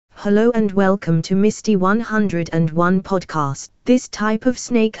Hello and welcome to Misty 101 podcast. This type of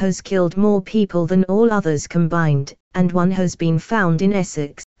snake has killed more people than all others combined, and one has been found in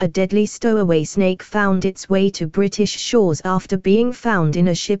Essex. A deadly stowaway snake found its way to British shores after being found in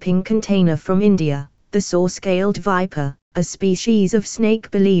a shipping container from India. The saw-scaled viper, a species of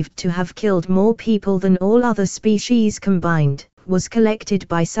snake believed to have killed more people than all other species combined, was collected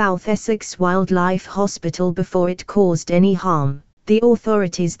by South Essex Wildlife Hospital before it caused any harm. The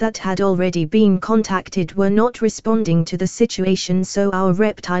authorities that had already been contacted were not responding to the situation, so our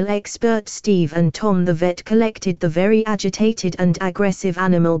reptile expert Steve and Tom the vet collected the very agitated and aggressive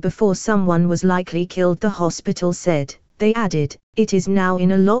animal before someone was likely killed, the hospital said. They added, "It is now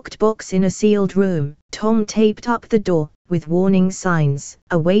in a locked box in a sealed room." Tom taped up the door, with warning signs,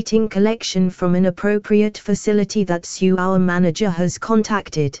 awaiting collection from an appropriate facility that Sue, our manager, has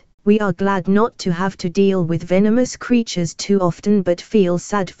contacted. "We are glad not to have to deal with venomous creatures too often, but feel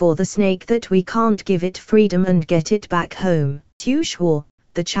sad for the snake that we can't give it freedom and get it back home." Sue Shaw,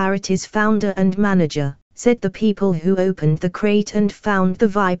 the charity's founder and manager, said the people who opened the crate and found the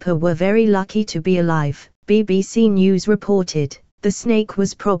viper were very lucky to be alive. BBC News reported, the snake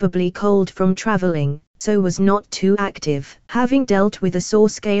was probably cold from travelling, so was not too active. Having dealt with a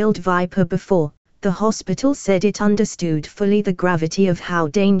saw-scaled viper before, the hospital said it understood fully the gravity of how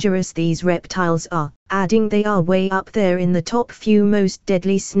dangerous these reptiles are, adding they are way up there in the top few most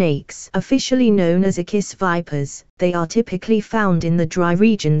deadly snakes. Officially known as Achis vipers, they are typically found in the dry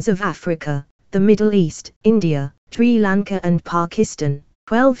regions of Africa, the Middle East, India, Sri Lanka and Pakistan.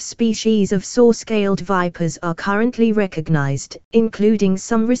 12 species of saw-scaled vipers are currently recognized, including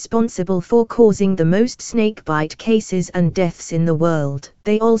some responsible for causing the most snakebite cases and deaths in the world.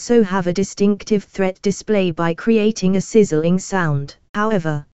 They also have a distinctive threat display by creating a sizzling sound.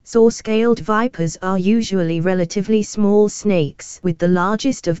 However, saw-scaled vipers are usually relatively small snakes, with the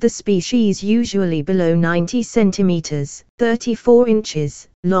largest of the species usually below 90 centimeters, 34 inches,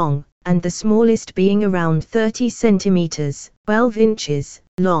 long, and the smallest being around 30 centimeters, 12 inches,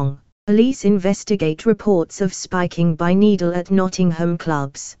 long. Police investigate reports of spiking by needle at Nottingham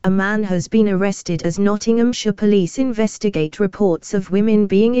clubs. A man has been arrested as Nottinghamshire police investigate reports of women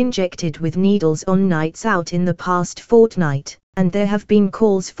being injected with needles on nights out in the past fortnight, and there have been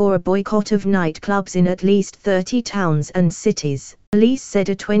calls for a boycott of nightclubs in at least 30 towns and cities. Police said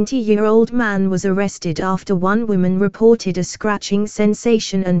a 20-year-old man was arrested after one woman reported a scratching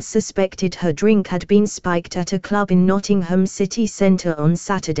sensation and suspected her drink had been spiked at a club in Nottingham city centre on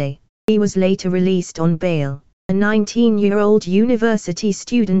Saturday. He was later released on bail. A 19-year-old university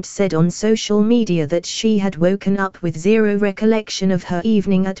student said on social media that she had woken up with zero recollection of her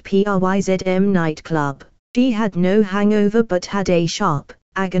evening at PRYZM nightclub. She had no hangover but had a sharp,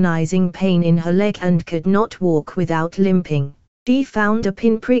 agonizing pain in her leg and could not walk without limping. She found a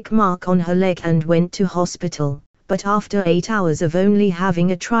pinprick mark on her leg and went to hospital, but after 8 hours of only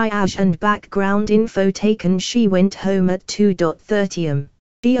having a triage and background info taken, she went home at 2:30 am.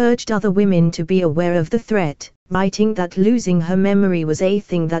 She urged other women to be aware of the threat, writing that losing her memory was a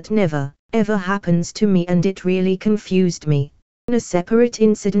thing that never, ever happens to me and it really confused me. In a separate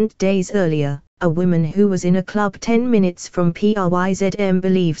incident days earlier, a woman who was in a club 10 minutes from PRYZM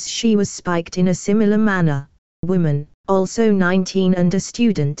believes she was spiked in a similar manner. Woman, also 19 and a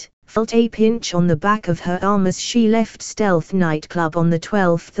student, felt a pinch on the back of her arm as she left Stealth nightclub on the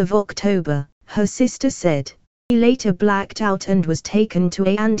 12th of October, her sister said. She later blacked out and was taken to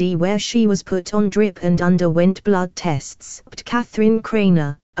A&E where she was put on drip and underwent blood tests. But Catherine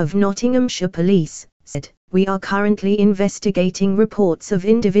Craner, of Nottinghamshire Police, said, "We are currently investigating reports of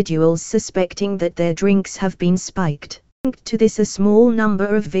individuals suspecting that their drinks have been spiked. Linked to this, a small number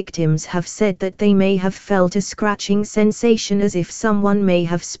of victims have said that they may have felt a scratching sensation as if someone may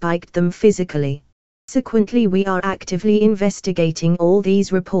have spiked them physically. Consequently, we are actively investigating all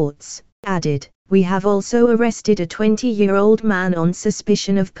these reports." Added, "We have also arrested a 20-year-old man on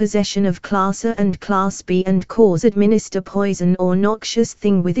suspicion of possession of Class A and Class B and cause administer poison or noxious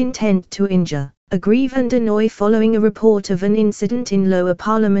thing with intent to injure, aggrieve and annoy following a report of an incident in Lower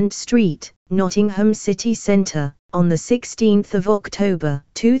Parliament Street, Nottingham City Centre, on the 16th of October,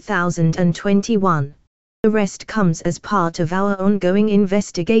 2021. The arrest comes as part of our ongoing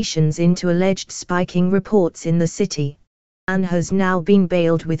investigations into alleged spiking reports in the city. Anne has now been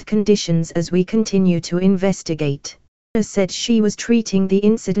bailed with conditions as we continue to investigate." Anne said she was treating the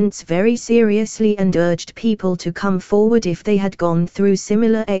incidents very seriously and urged people to come forward if they had gone through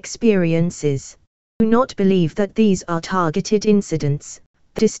similar experiences. "Do not believe that these are targeted incidents,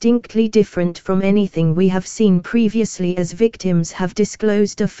 distinctly different from anything we have seen previously, as victims have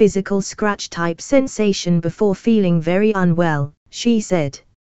disclosed a physical scratch-type sensation before feeling very unwell," she said.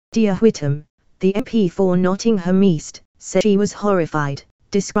 Dear Whittam, the MP for Nottingham East, said she was horrified,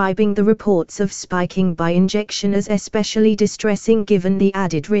 describing the reports of spiking by injection as especially distressing given the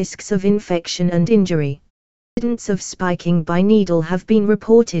added risks of infection and injury. Incidents of spiking by needle have been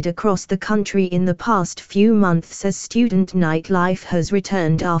reported across the country in the past few months as student nightlife has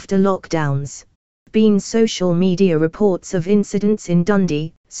returned after lockdowns. Been social media reports of incidents in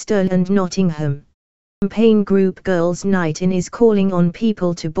Dundee, Stirling and Nottingham. Campaign group Girls Night In is calling on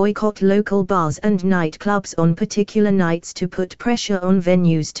people to boycott local bars and nightclubs on particular nights to put pressure on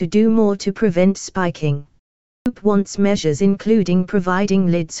venues to do more to prevent spiking. The group wants measures including providing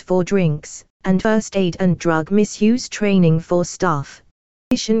lids for drinks, and first aid and drug misuse training for staff.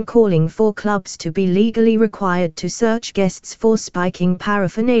 Calling for clubs to be legally required to search guests for spiking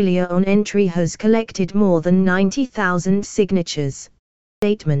paraphernalia on entry has collected more than 90,000 signatures.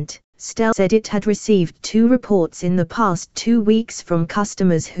 Statement: Stell said it had received 2 reports in the past 2 weeks from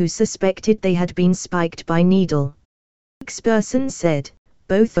customers who suspected they had been spiked by needle. Spokesperson said,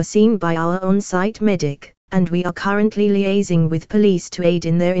 both are seen by our on-site medic, and we are currently liaising with police to aid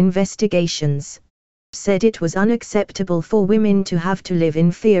in their investigations. Said it was unacceptable for women to have to live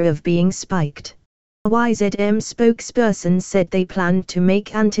in fear of being spiked. A YZM spokesperson said they planned to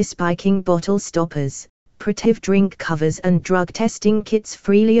make anti-spiking bottle stoppers, protective drink covers and drug testing kits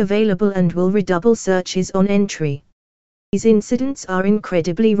freely available and will redouble searches on entry. These incidents are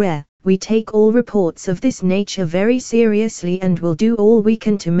incredibly rare. We take all reports of this nature very seriously and will do all we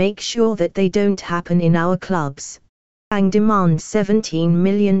can to make sure that they don't happen in our clubs. Gang demands $17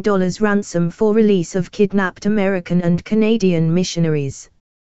 million ransom for release of kidnapped American and Canadian missionaries.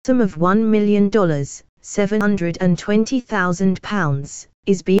 Sum of $1 million, £720,000,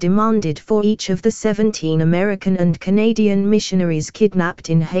 is being demanded for each of the 17 American and Canadian missionaries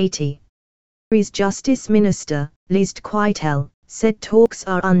kidnapped in Haiti. Justice Minister, Liz Quaitel, said talks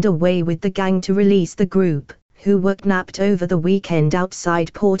are underway with the gang to release the group, who were kidnapped over the weekend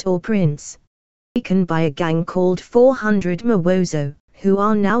outside Port-au-Prince. Taken by a gang called 400 Mawozo, who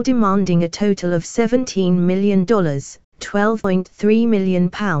are now demanding a total of $17 million, £12.3 million.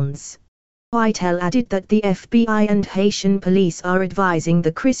 Quaitel added that the FBI and Haitian police are advising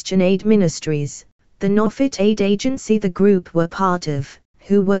the Christian Aid Ministries, the non-profit aid agency the group were part of,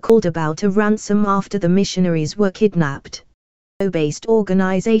 who were called about a ransom after the missionaries were kidnapped. A based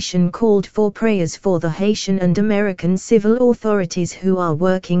organization called for prayers for the Haitian and American civil authorities who are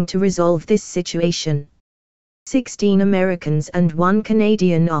working to resolve this situation. 16 Americans and 1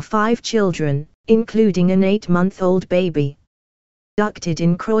 Canadian are 5 children, including an 8-month-old baby. Abducted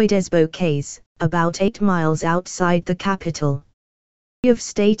in Croix-des-Bouquets, about 8 miles outside the capital. Secretary of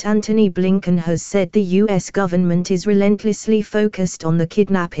State Antony Blinken has said the U.S. government is relentlessly focused on the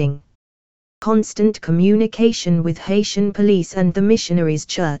kidnapping. Constant communication with Haitian police and the missionaries'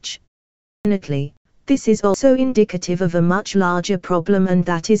 church. Unfortunately, this is also indicative of a much larger problem, and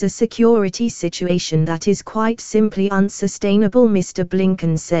that is a security situation that is quite simply unsustainable, Mr.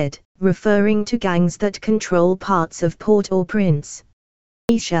 Blinken said, referring to gangs that control parts of Port-au-Prince.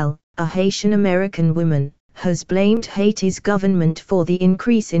 Michelle, a Haitian-American woman, has blamed Haiti's government for the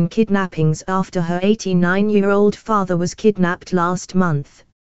increase in kidnappings after her 89-year-old father was kidnapped last month.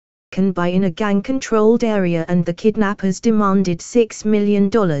 By in a gang-controlled area, and the kidnappers demanded $6 million,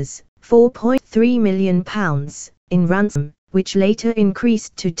 £4.3 million, in ransom, which later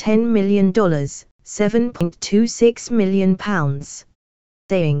increased to $10 million, £7.26 million.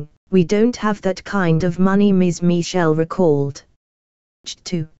 Saying, "We don't have that kind of money," Ms. Michelle recalled.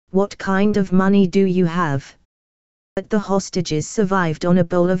 2. What kind of money do you have? But the hostages survived on a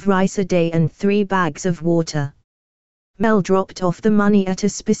bowl of rice a day and 3 bags of water. Mel dropped off the money at a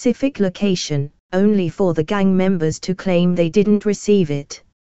specific location, only for the gang members to claim they didn't receive it.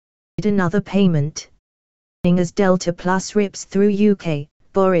 Another payment. As Delta Plus rips through UK,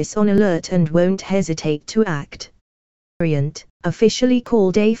 Boris on alert and won't hesitate to act. Variant, officially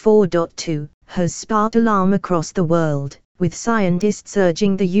called A4.2, has sparked alarm across the world, with scientists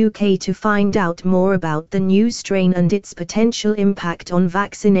urging the UK to find out more about the new strain and its potential impact on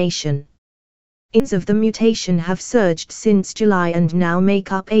vaccination. Incidents of the mutation have surged since July and now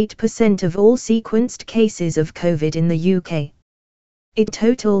make up 8% of all sequenced cases of COVID in the UK. In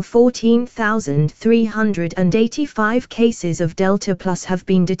total, 14,385 cases of Delta Plus have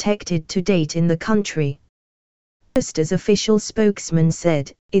been detected to date in the country. As official spokesman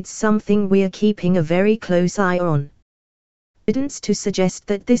said, "It's something we're keeping a very close eye on." Evidence to suggest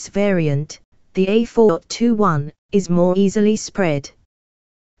that this variant, the A4.21, is more easily spread.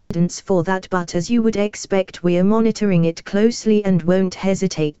 Evidence for that, but as you would expect, we're monitoring it closely and won't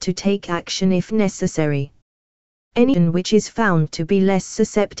hesitate to take action if necessary. anyone which is found to be less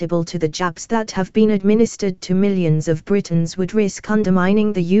susceptible to the jabs that have been administered to millions of Britons would risk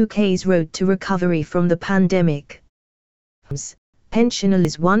undermining the UK's road to recovery from the pandemic.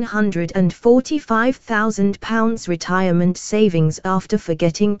 Pensioners' £145,000 retirement savings after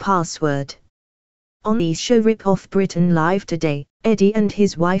forgetting password. On the show Rip Off Britain Live today, Eddie and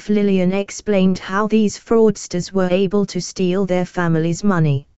his wife Lillian explained how these fraudsters were able to steal their family's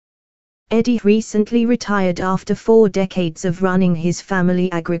money. Eddie recently retired after 4 decades of running his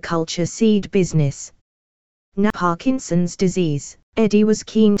family agriculture seed business. Now Parkinson's disease, Eddie was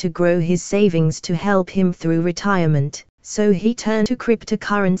keen to grow his savings to help him through retirement, so he turned to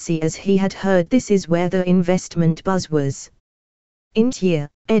cryptocurrency as he had heard this is where the investment buzz was. In year,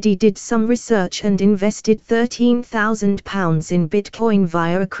 Eddie did some research and invested £13,000 in Bitcoin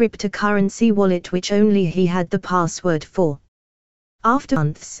via a cryptocurrency wallet which only he had the password for. After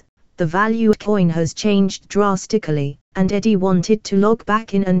months, the value of Bitcoin has changed drastically, and Eddie wanted to log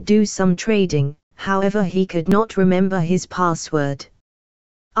back in and do some trading, however he could not remember his password.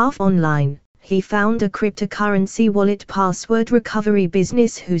 After online, he found a cryptocurrency wallet password recovery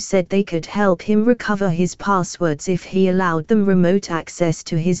business who said they could help him recover his passwords if he allowed them remote access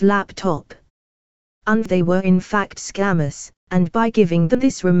to his laptop. And they were in fact scammers, and by giving them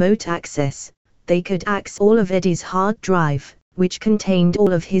this remote access, they could access all of Eddie's hard drive, which contained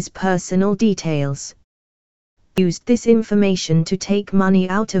all of his personal details. Used this information to take money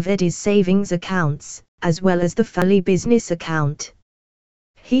out of Eddie's savings accounts, as well as the family business account.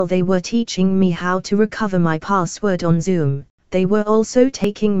 They were teaching me how to recover my password on Zoom. They were also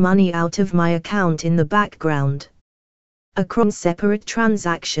taking money out of my account in the background. Across separate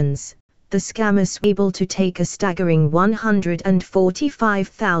transactions, the scammers were able to take a staggering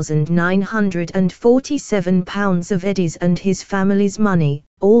 £145,947 of Eddie's and his family's money,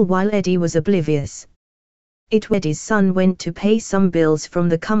 all while Eddie was oblivious. Eddie's son went to pay some bills from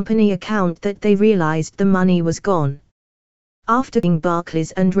the company account that they realized the money was gone. After calling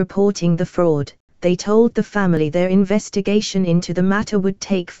Barclays and reporting the fraud, they told the family their investigation into the matter would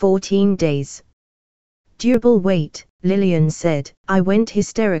take 14 days. Durable wait, Lillian said. I went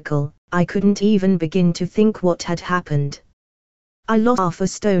hysterical, I couldn't even begin to think what had happened. I lost half a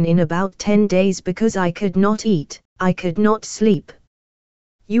stone in about 10 days because I could not eat, I could not sleep.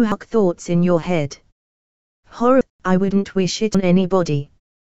 You have thoughts in your head. Horror, I wouldn't wish it on anybody.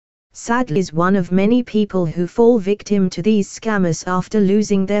 Sadly is one of many people who fall victim to these scammers after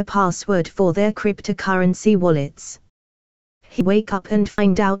losing their password for their cryptocurrency wallets. He wake up and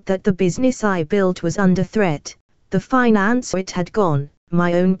find out that the business I built was under threat, the finance it had gone,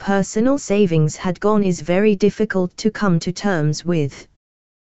 my own personal savings had gone is very difficult to come to terms with.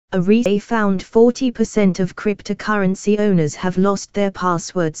 A research found 40% of cryptocurrency owners have lost their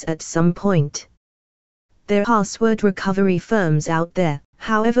passwords at some point. There are password recovery firms out there.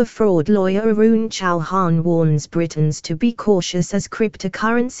 However, fraud lawyer Arun Chauhan warns Britons to be cautious as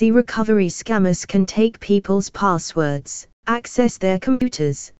cryptocurrency recovery scammers can take people's passwords, access their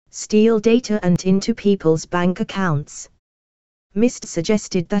computers, steal data and into people's bank accounts. Mr.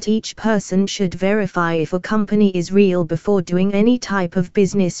 suggested that each person should verify if a company is real before doing any type of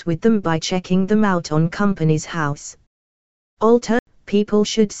business with them by checking them out on Companies House. Alternatively, people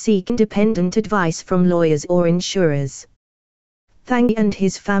should seek independent advice from lawyers or insurers. Thang and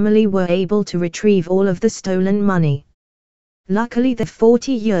his family were able to retrieve all of the stolen money. Luckily, the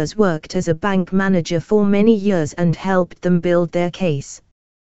 40 years worked as a bank manager for many years and helped them build their case.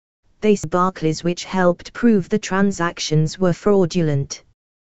 They said Barclays which helped prove the transactions were fraudulent.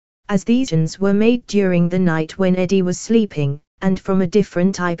 As these transactions were made during the night when Eddie was sleeping, and from a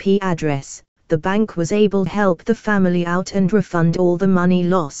different IP address, the bank was able to help the family out and refund all the money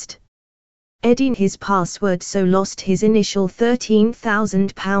lost. Eddie his password so lost his initial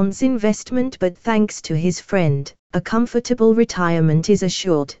 £13,000 investment, but thanks to his friend, a comfortable retirement is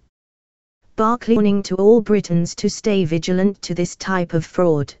assured. Barclays warning to all Britons to stay vigilant to this type of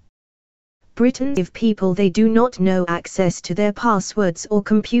fraud. Britons give people they do not know access to their passwords or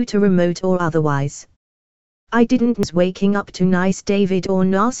computer remote or otherwise. I didn't waking up to Nice David or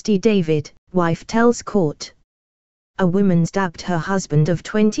Nasty David, wife tells court. A woman stabbed her husband of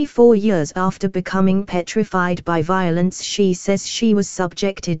 24 years after becoming petrified by violence she says she was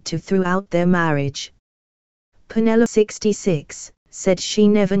subjected to throughout their marriage. Penella, 66, said she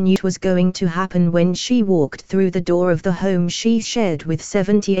never knew it was going to happen when she walked through the door of the home she shared with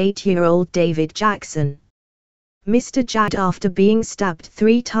 78-year-old David Jackson. Mr. Jackson, after being stabbed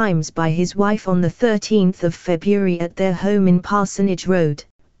 3 times by his wife on the 13th of February at their home in Parsonage Road,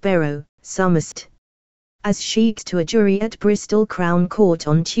 Barrow, Somerset. As she to a jury at Bristol Crown Court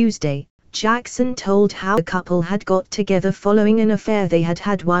on Tuesday, Jackson told how the couple had got together following an affair they had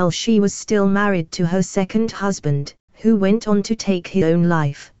had while she was still married to her second husband, who went on to take his own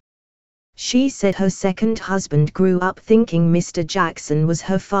life. She said her second husband grew up thinking Mr. Jackson was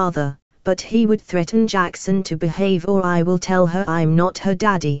her father, but he would threaten Jackson to behave or I will tell her I'm not her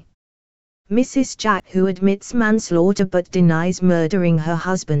daddy. Mrs. Jack, who admits manslaughter but denies murdering her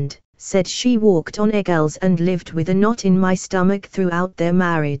husband, said she walked on eggshells and lived with a knot in my stomach throughout their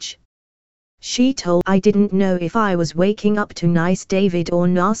marriage. She told, I didn't know if I was waking up to nice David or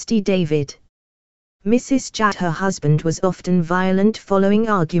nasty David. Mrs. Jack, her husband was often violent following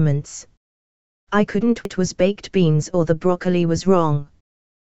arguments. I couldn't it was baked beans or the broccoli was wrong.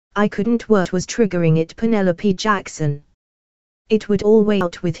 I couldn't what was triggering it. Penelope Jackson. It would always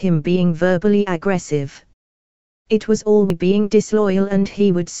out with him being verbally aggressive. It was always being disloyal and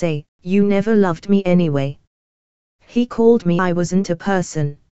he would say, you never loved me anyway. He called me I wasn't a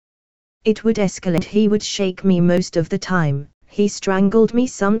person. It would escalate. He would shake me most of the time, he strangled me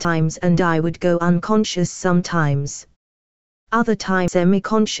sometimes and I would go unconscious sometimes. Other times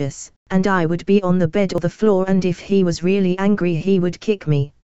semi-conscious, and I would be on the bed or the floor and if he was really angry he would kick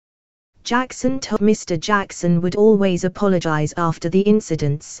me. Jackson told Mr. Jackson would always apologize after the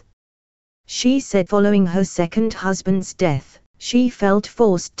incidents. She said following her second husband's death, she felt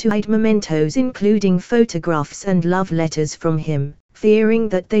forced to hide mementos including photographs and love letters from him, fearing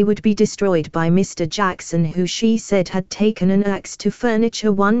that they would be destroyed by Mr. Jackson, who she said had taken an axe to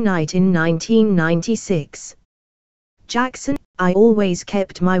furniture one night in 1996. Jackson, I always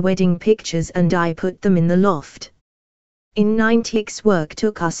kept my wedding pictures and I put them in the loft. In 96 work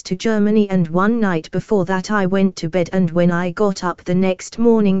took us to Germany and one night before that I went to bed and when I got up the next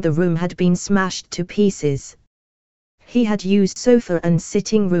morning the room had been smashed to pieces. He had used sofa and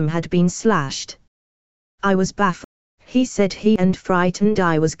sitting room had been slashed. I was baffled. He said he and frightened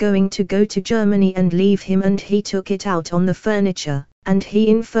I was going to go to Germany and leave him and he took it out on the furniture, and he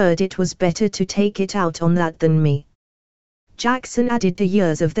inferred it was better to take it out on that than me. Jackson added the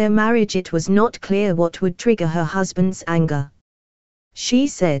years of their marriage it was not clear what would trigger her husband's anger. She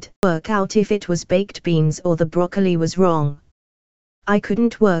said, work out if it was baked beans or the broccoli was wrong. I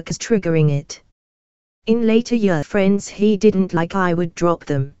couldn't work as triggering it. In later year friends he didn't like I would drop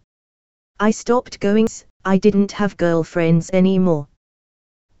them. I stopped going, I didn't have girlfriends anymore.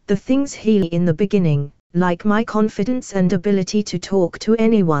 The things he in the beginning, like my confidence and ability to talk to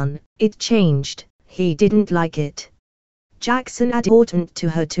anyone, it changed, he didn't like it. Jackson added important to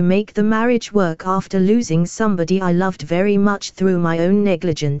her to make the marriage work after losing somebody I loved very much through my own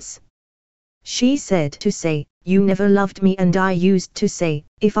negligence. She said to say, you never loved me and I used to say,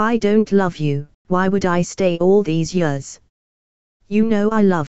 if I don't love you, why would I stay all these years? You know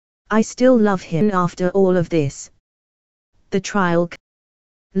I still love him after all of this. The trial.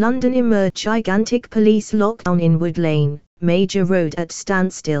 London emerged gigantic police lockdown in Wood Lane, major road at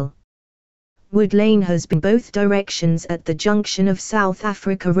standstill. Wood Lane has been both directions at the junction of South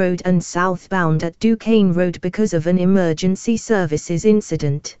Africa Road and southbound at Duquesne Road because of an emergency services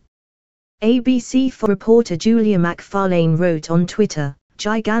incident. ABC4 reporter Julia McFarlane wrote on Twitter,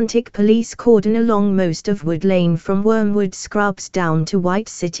 gigantic police cordon along most of Wood Lane from Wormwood Scrubs down to White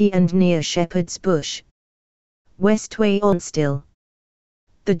City and near Shepherd's Bush. Westway on still.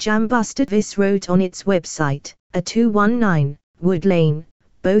 The Jam busted this wrote on its website, a 219, Wood Lane,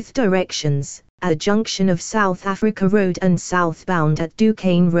 both directions, at a junction of South Africa Road and southbound at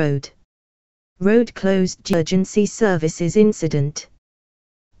Duquesne Road. Road closed, emergency services incident.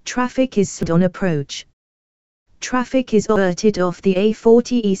 Traffic is slowed on approach. Traffic is diverted off the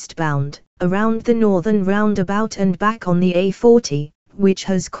A40 eastbound, around the northern roundabout and back on the A40, which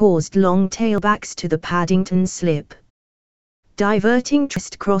has caused long tailbacks to the Paddington slip. Diverting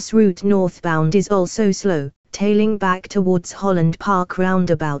Trist Cross route northbound is also slow, tailing back towards Holland Park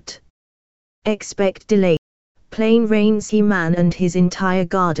roundabout. Expect delay. Plane rains He-Man and his entire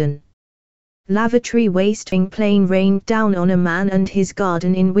garden. Lavatory wasting plane rained down on a man and his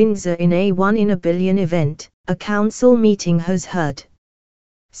garden in Windsor in a 1 in a billion event, a council meeting has heard.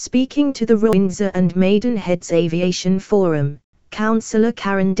 Speaking to the Windsor and Maidenhead's Aviation Forum, Councillor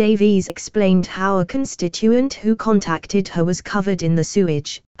Karen Davies explained how a constituent who contacted her was covered in the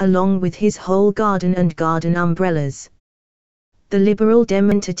sewage, along with his whole garden and garden umbrellas. The Liberal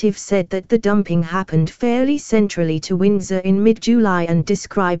Demonstrative said that the dumping happened fairly centrally to Windsor in mid-July and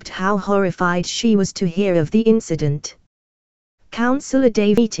described how horrified she was to hear of the incident. Councillor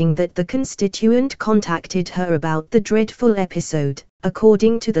Davies stating that the constituent contacted her about the dreadful episode,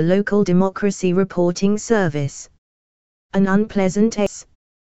 according to the local Democracy Reporting Service. An unpleasant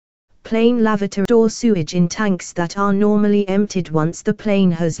Plane lavatory store sewage in tanks that are normally emptied once the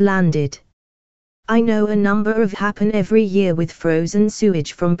plane has landed. I know a number of happen every year with frozen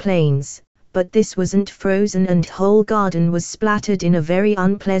sewage from planes, but this wasn't frozen and whole garden was splattered in a very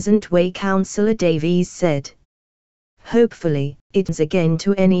unpleasant way, Councillor Davies said. Hopefully, it's again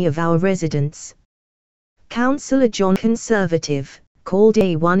to any of our residents. Councillor John, Conservative, called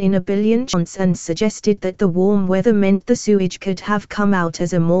a 1 in a billion chance and suggested that the warm weather meant the sewage could have come out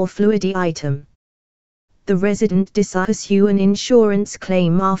as a more fluidy item. The resident decided to pursue an insurance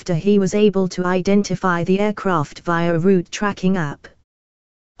claim after he was able to identify the aircraft via a route tracking app.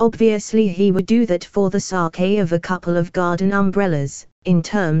 Obviously he would do that for the sake of a couple of garden umbrellas, in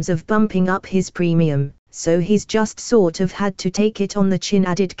terms of bumping up his premium, so he's just sort of had to take it on the chin,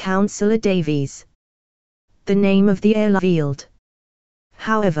 added Councillor Davies. The name of the airline revealed.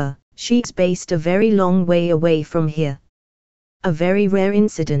 However, she's based a very long way away from here. A very rare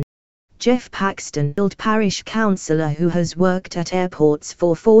incident. Jeff Paxton, old parish councillor who has worked at airports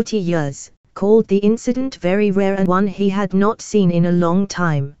for 40 years, called the incident very rare and one he had not seen in a long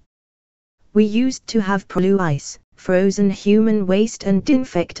time. We used to have blue ice, frozen human waste and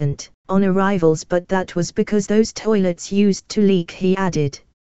disinfectant on arrivals, but that was because those toilets used to leak, he added.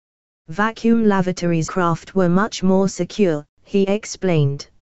 Vacuum lavatories craft were much more secure, he explained.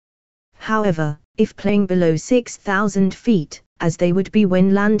 However, if playing below 6,000 feet, as they would be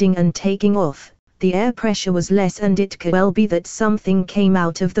when landing and taking off, the air pressure was less and it could well be that something came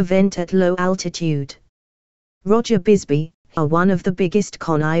out of the vent at low altitude. Roger Bisbee, one of the biggest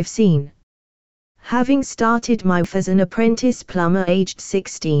con I've seen. Having started my life as an apprentice plumber aged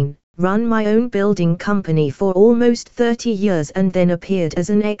 16, run my own building company for almost 30 years and then appeared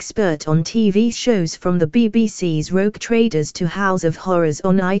as an expert on TV shows from the BBC's Rogue Traders to House of Horrors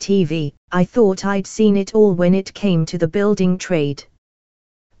on ITV, I thought I'd seen it all when it came to the building trade.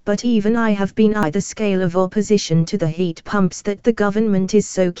 But even I have been on the scale of opposition to the heat pumps that the government is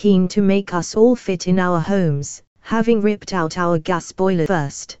so keen to make us all fit in our homes, having ripped out our gas boiler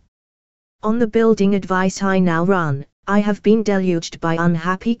first. On the building advice I now run, I have been deluged by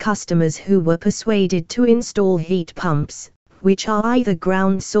unhappy customers who were persuaded to install heat pumps, which are either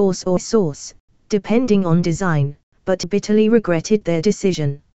ground source or source, depending on design, but bitterly regretted their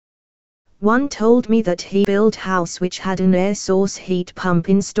decision. One told me that he built a house which had an air source heat pump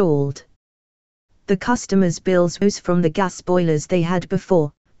installed. The customers' bills rose from the gas boilers they had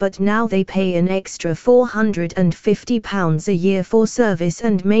before, but now they pay an extra £450 a year for service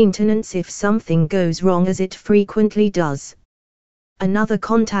and maintenance if something goes wrong, as it frequently does. Another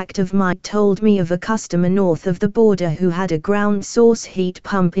contact of mine told me of a customer north of the border who had a ground source heat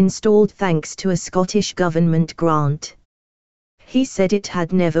pump installed thanks to a Scottish government grant. He said it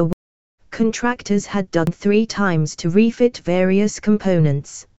had never worked. Contractors had done 3 times to refit various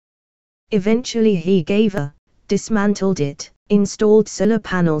components. Eventually he gave up, dismantled it, installed solar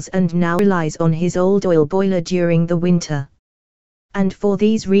panels and now relies on his old oil boiler during the winter. And for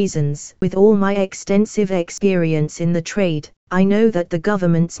these reasons, with all my extensive experience in the trade, I know that the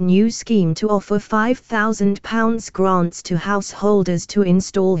government's new scheme to offer £5,000 grants to householders to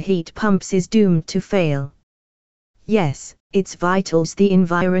install heat pumps is doomed to fail. Yes, it's vital to the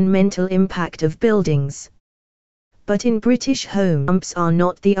environmental impact of buildings. But in British homes, pumps are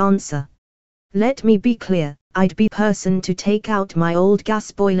not the answer. Let me be clear, I'd be the person to take out my old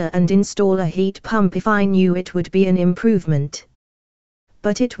gas boiler and install a heat pump if I knew it would be an improvement.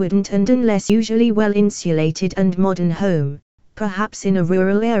 But it wouldn't, and unless usually well insulated and modern home, perhaps in a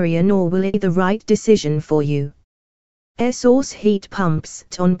rural area, nor will it be the right decision for you. Air source heat pumps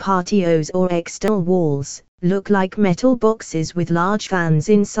on patios or external walls look like metal boxes with large fans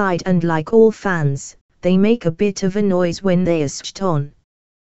inside, and like all fans, they make a bit of a noise when they are switched on.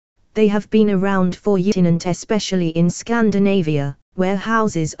 They have been around for years, and especially in Scandinavia, where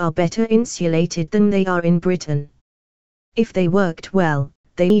houses are better insulated than they are in Britain. If they worked well,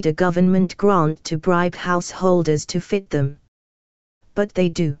 they need a government grant to bribe householders to fit them. But they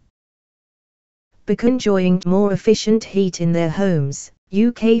do. Because enjoying more efficient heat in their homes,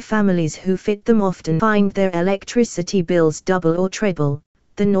 UK families who fit them often find their electricity bills double or treble.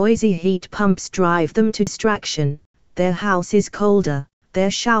 The noisy heat pumps drive them to distraction, their house is colder, their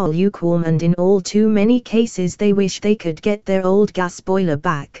shower lukewarm, and in all too many cases they wish they could get their old gas boiler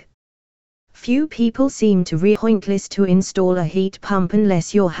back. Few people seem to realize pointless to install a heat pump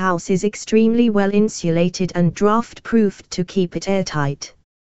unless your house is extremely well insulated and draft-proofed to keep it airtight.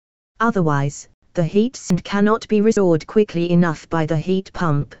 Otherwise, the heat cannot be restored quickly enough by the heat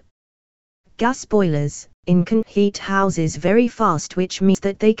pump. Gas boilers can heat houses very fast, which means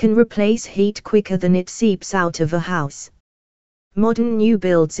that they can replace heat quicker than it seeps out of a house. Modern new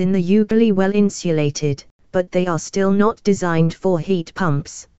builds in the UK are well insulated, but they are still not designed for heat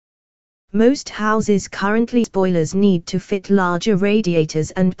pumps. Most houses currently boilers need to fit larger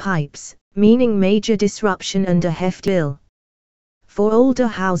radiators and pipes, meaning major disruption and a hefty bill. For older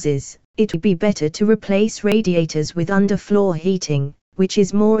houses, it would be better to replace radiators with underfloor heating, which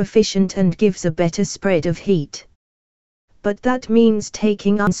is more efficient and gives a better spread of heat. But that means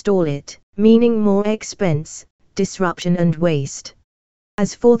install it, meaning more expense, disruption and waste.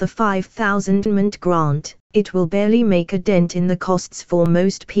 As for the £5,000 grant, it will barely make a dent in the costs for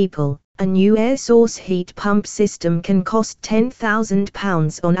most people. A new air source heat pump system can cost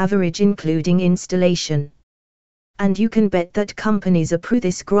 £10,000 on average including installation. And you can bet that companies approving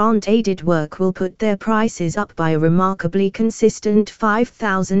this grant-aided work will put their prices up by a remarkably consistent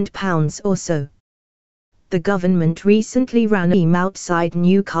 £5,000 or so. The government recently ran a scheme outside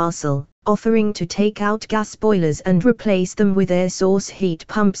Newcastle, offering to take out gas boilers and replace them with air source heat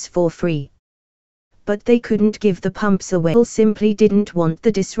pumps for free. But they couldn't give the pumps away, or simply didn't want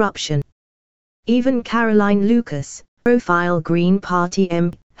the disruption. Even Caroline Lucas, profile Green Party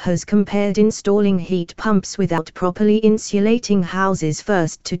MP, has compared installing heat pumps without properly insulating houses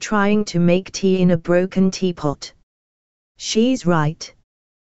first to trying to make tea in a broken teapot. She's right.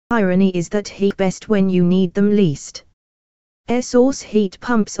 Irony is that heat best when you need them least. Air source heat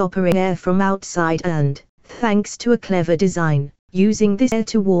pumps operate air from outside and, thanks to a clever design, using this air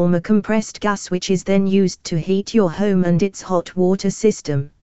to warm a compressed gas which is then used to heat your home and its hot water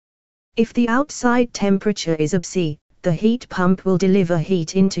system. If the outside temperature is above C, the heat pump will deliver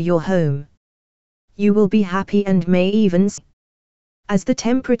heat into your home. You will be happy and may even see. As the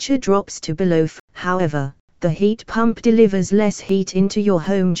temperature drops to below F, however, the heat pump delivers less heat into your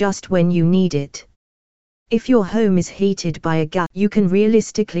home just when you need it. If your home is heated by a gas, you can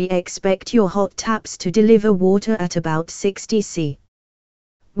realistically expect your hot taps to deliver water at about 60 C.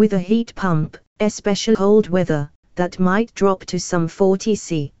 With a heat pump, especially cold weather, that might drop to some 40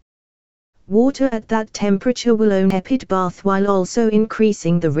 C. Water at that temperature will own a tepid bath while also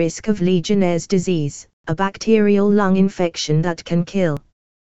increasing the risk of Legionnaire's disease, a bacterial lung infection that can kill.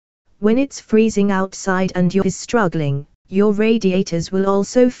 When it's freezing outside and you're struggling, your radiators will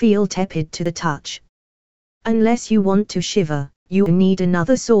also feel tepid to the touch. Unless you want to shiver, you need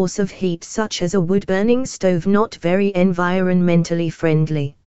another source of heat such as a wood-burning stove, not very environmentally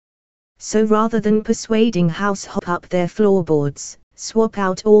friendly. So rather than persuading households to up their floorboards, swap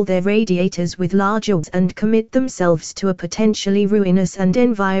out all their radiators with larger ones and commit themselves to a potentially ruinous and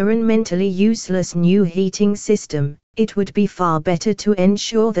environmentally useless new heating system, it would be far better to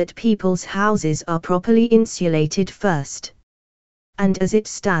ensure that people's houses are properly insulated first. And as it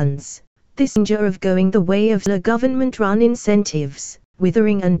stands, this danger of going the way of the government-run incentives,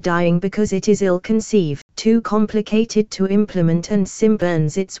 withering and dying because it is ill-conceived, too complicated to implement and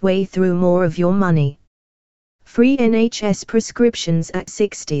burns its way through more of your money. Free NHS prescriptions at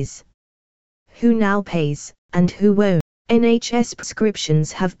 60s. Who now pays, and who won't? NHS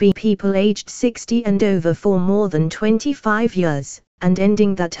prescriptions have been people aged 60 and over for more than 25 years, and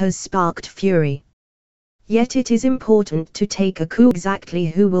ending that has sparked fury. Yet it is important to take a clue exactly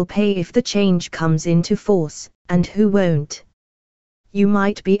who will pay if the change comes into force, and who won't. You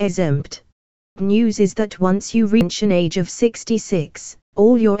might be exempt. News is that once you reach an age of 66,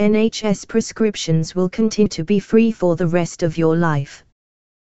 all your NHS prescriptions will continue to be free for the rest of your life.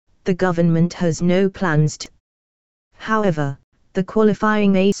 The government has no plans to. However, the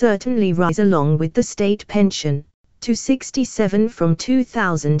qualifying age certainly rises along with the state pension, to 67 from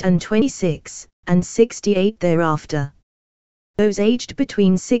 2026, and 68 thereafter. Those aged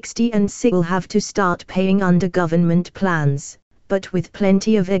between 60 and 60 will have to start paying under government plans, but with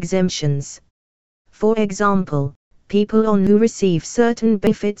plenty of exemptions. For example, people who receive certain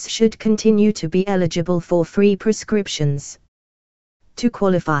benefits should continue to be eligible for free prescriptions. To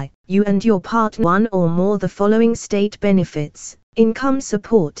qualify, you and your partner one or more the following state benefits: income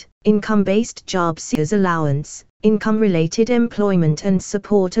support, income-based job seekers allowance, income-related employment and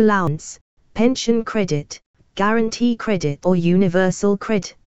support allowance, pension credit, guarantee credit or universal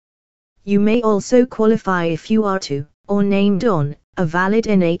credit. You may also qualify if you are to, or named on, a valid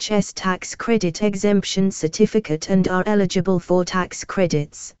NHS tax credit exemption certificate and are eligible for tax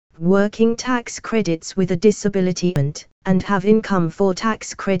credits, working tax credits with a disability and have income for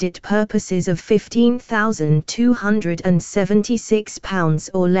tax credit purposes of £15,276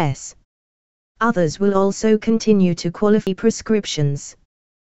 or less. Others will also continue to qualify prescriptions.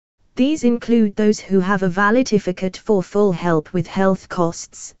 These include those who have a valid certificate for full help with health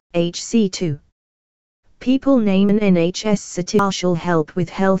costs, HC2. People name an NHS certificate partial help with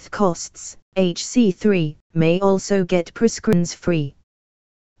health costs, HC3, may also get prescriptions free.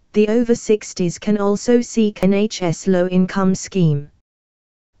 The over 60s can also seek NHS low-income scheme.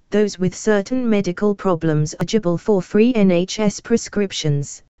 Those with certain medical problems are eligible for free NHS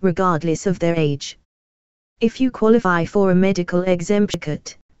prescriptions, regardless of their age. If you qualify for a medical exemption,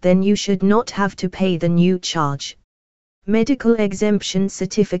 then you should not have to pay the new charge. Medical exemption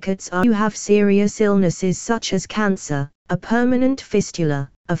certificates are you have serious illnesses such as cancer, a permanent fistula,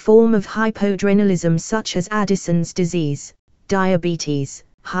 a form of hypoadrenalism such as Addison's disease, diabetes,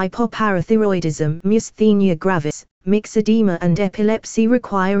 hypoparathyroidism, myasthenia gravis, myxedema and epilepsy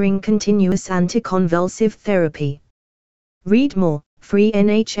requiring continuous anticonvulsive therapy. Read more, free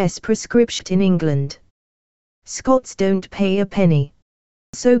NHS prescription in England. Scots don't pay a penny.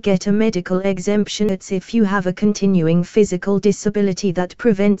 So get a medical exemption if you have a continuing physical disability that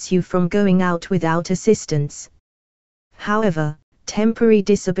prevents you from going out without assistance. However, temporary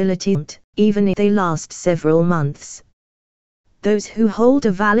disabilities don't, even if they last several months. Those who hold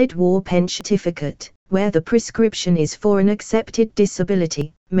a valid war pension certificate, where the prescription is for an accepted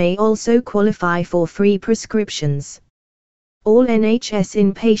disability, may also qualify for free prescriptions. All NHS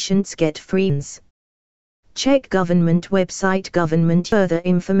inpatients get free ones. Check government website government further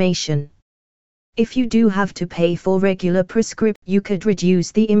information. If you do have to pay for regular prescription, you could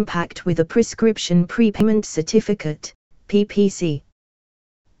reduce the impact with a prescription prepayment certificate, PPC.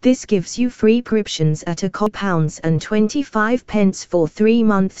 This gives you free prescriptions at £1.25 for 3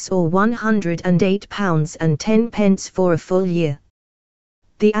 months or £108.10 for a full year.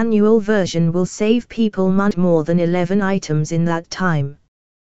 The annual version will save people more than 11 items in that time.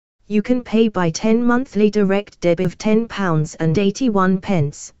 You can pay by 10 monthly direct debit of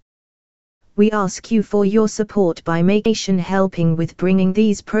 £10.81. We ask you for your support by helping with bringing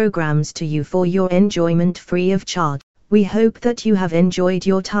these programs to you for your enjoyment free of charge. We hope that you have enjoyed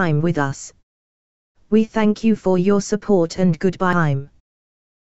your time with us. We thank you for your support and goodbye.